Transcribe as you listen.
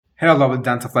Hello, lovely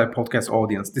Dentafly podcast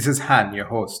audience. This is Han, your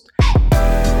host.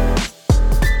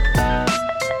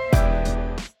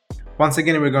 Once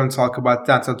again, we're going to talk about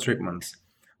dental treatments.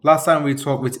 Last time we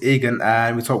talked with Egan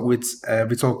and we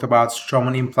talked about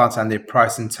Straumann implants and their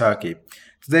price in Turkey.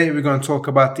 Today, we're going to talk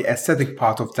about the aesthetic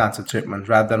part of dental treatment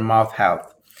rather than mouth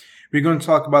health. We're going to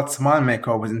talk about smile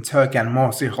makeovers in Turkey and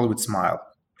mostly Hollywood smile.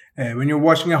 When you're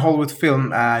watching a Hollywood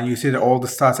film and you see that all the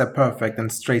stars are perfect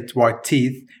and straight white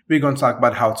teeth, we're going to talk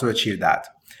about how to achieve that.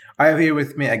 I have here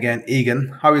with me again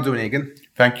Egan. How are you doing, Egan?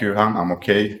 Thank you, Han. I'm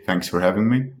okay. Thanks for having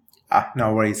me.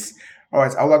 No worries. All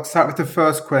right, I would like to start with the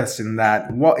first question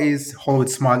that what is Hollywood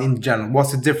smile in general?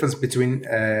 What's the difference between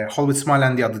Hollywood smile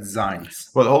and the other designs?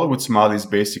 Well, Hollywood smile is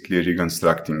basically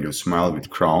reconstructing your smile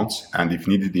with crowns and, if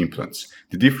needed, implants.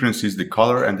 The difference is the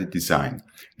color and the design.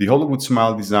 The Hollywood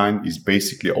smile design is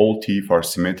basically all teeth are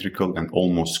symmetrical and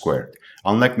almost squared.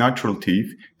 Unlike natural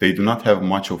teeth, they do not have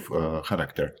much of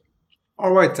character.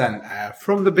 All right then,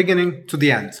 from the beginning to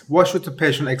the end, what should the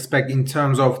patient expect in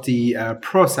terms of the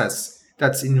process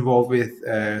that's involved with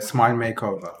smile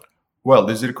makeover? Well,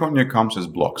 the zirconia comes as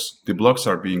blocks. The blocks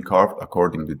are being carved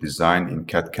according to design in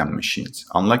CAD/CAM machines.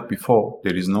 Unlike before,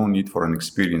 there is no need for an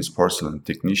experienced porcelain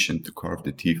technician to carve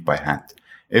the teeth by hand.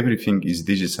 Everything is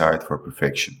digitized for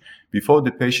perfection. Before,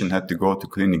 the patient had to go to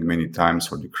clinic many times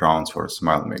for the crowns for a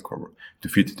smile makeover to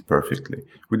fit it perfectly.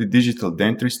 With the digital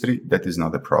dentistry, that is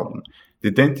not a problem.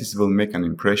 The dentist will make an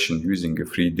impression using a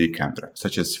 3D camera,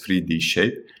 such as 3D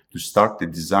Shape, to start the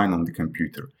design on the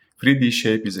computer. 3D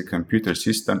Shape is a computer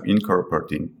system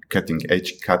incorporating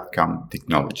cutting-edge CAD/CAM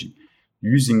technology.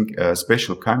 Using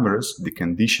special cameras, the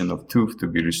condition of tooth to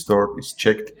be restored is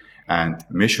checked and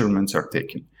measurements are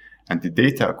taken. And the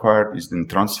data acquired is then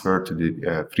transferred to the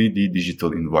 3D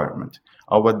digital environment.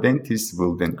 Our dentist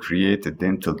will then create a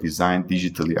dental design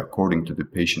digitally according to the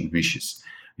patient wishes.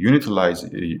 Utilizing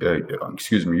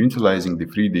the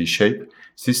 3D Shape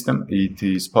system, it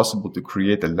is possible to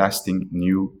create a lasting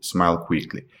new smile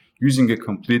quickly. Using a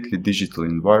completely digital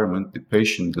environment, the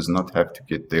patient does not have to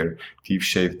get their teeth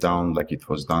shaved down like it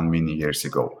was done many years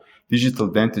ago. Digital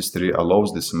dentistry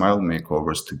allows the smile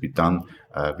makeovers to be done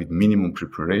with minimum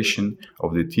preparation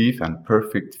of the teeth and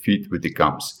perfect fit with the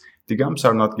gums. The gums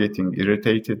are not getting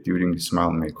irritated during the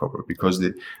smile makeover because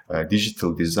the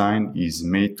digital design is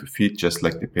made to fit just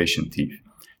like the patient teeth.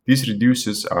 This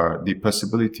reduces the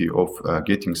possibility of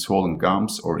getting swollen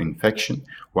gums or infection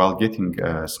while getting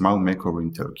a smile makeover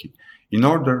in Turkey. In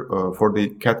order for the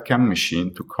CAD/CAM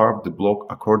machine to carve the block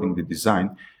according to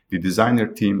design, the designer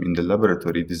team in the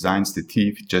laboratory designs the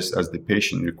teeth just as the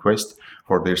patient requests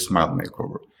for their smile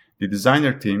makeover. The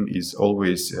designer team is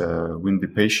always with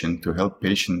the patient to help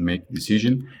patient make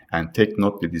decision and take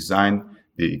note the design,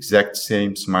 the exact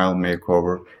same smile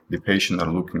makeover. The patient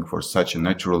are looking for such a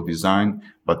natural design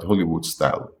but Hollywood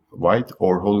style white,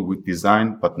 or Hollywood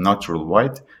design but natural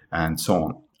white, and so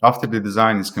on. After the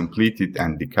design is completed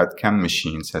and the CAD/CAM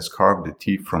machines has carved the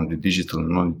teeth from the digital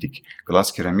monolithic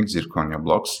glass ceramic zirconia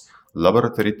blocks,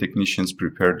 laboratory technicians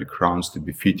prepare the crowns to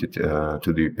be fitted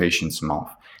to the patient's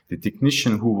mouth. The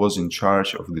technician who was in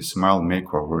charge of the smile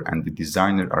makeover and the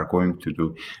designer are going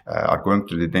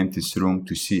to the dentist's room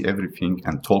to see everything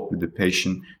and talk with the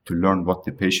patient to learn what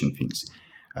the patient thinks.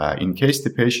 In case the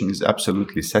patient is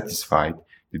absolutely satisfied,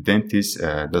 the dentist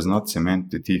does not cement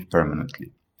the teeth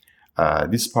permanently.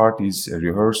 This part is a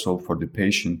rehearsal for the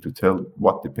patient to tell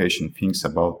what the patient thinks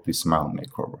about the smile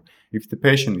makeover. If the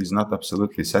patient is not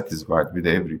absolutely satisfied with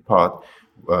every part,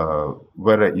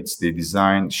 whether it's the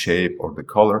design, shape, or the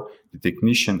color, the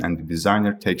technician and the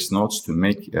designer takes notes to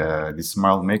make the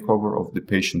smile makeover of the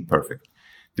patient perfect.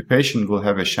 The patient will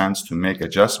have a chance to make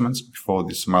adjustments before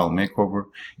the smile makeover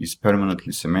is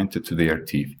permanently cemented to their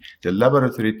teeth. The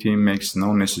laboratory team makes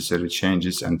no necessary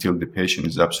changes until the patient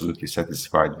is absolutely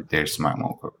satisfied with their smile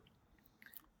makeover.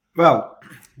 Well,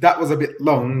 that was a bit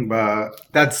long, but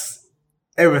that's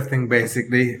everything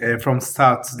basically from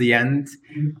start to the end.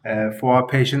 For our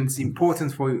patients, it's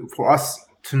important for us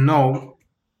to know.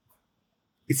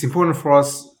 It's important for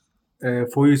us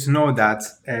for you to know that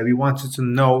we want you to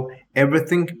know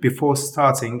everything before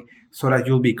starting so that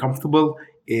you'll be comfortable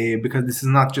because this is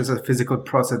not just a physical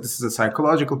process, this is a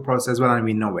psychological process as well, and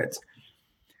we know it.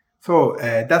 So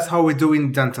that's how we do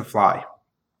in Dentafly.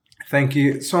 Thank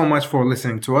you so much for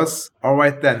listening to us. All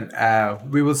right then,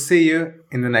 we will see you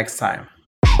in the next time.